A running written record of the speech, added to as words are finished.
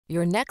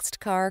Your next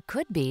car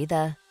could be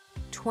the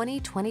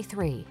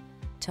 2023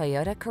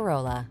 Toyota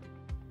Corolla.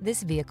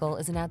 This vehicle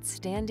is an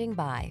outstanding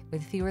buy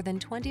with fewer than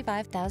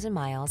 25,000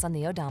 miles on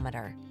the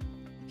odometer.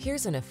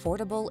 Here's an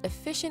affordable,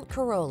 efficient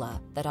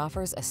Corolla that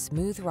offers a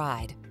smooth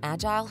ride,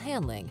 agile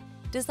handling,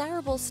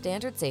 desirable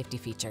standard safety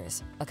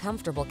features, a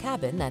comfortable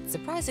cabin that's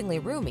surprisingly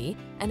roomy,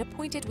 and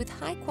appointed with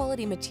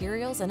high-quality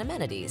materials and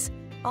amenities,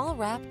 all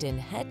wrapped in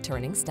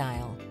head-turning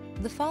style.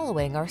 The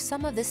following are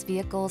some of this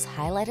vehicle's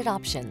highlighted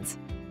options: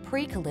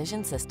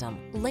 pre-collision system,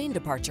 lane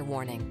departure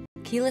warning,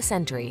 keyless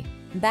entry,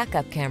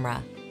 backup camera,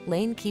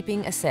 lane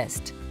keeping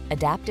assist,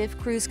 adaptive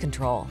cruise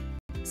control,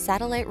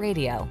 satellite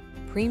radio,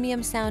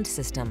 premium sound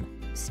system,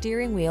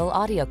 steering wheel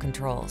audio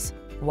controls,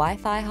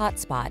 Wi-Fi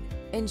hotspot.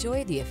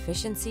 Enjoy the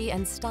efficiency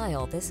and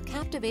style this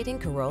captivating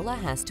Corolla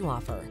has to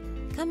offer.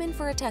 Come in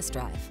for a test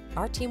drive.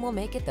 Our team will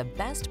make it the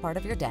best part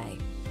of your day.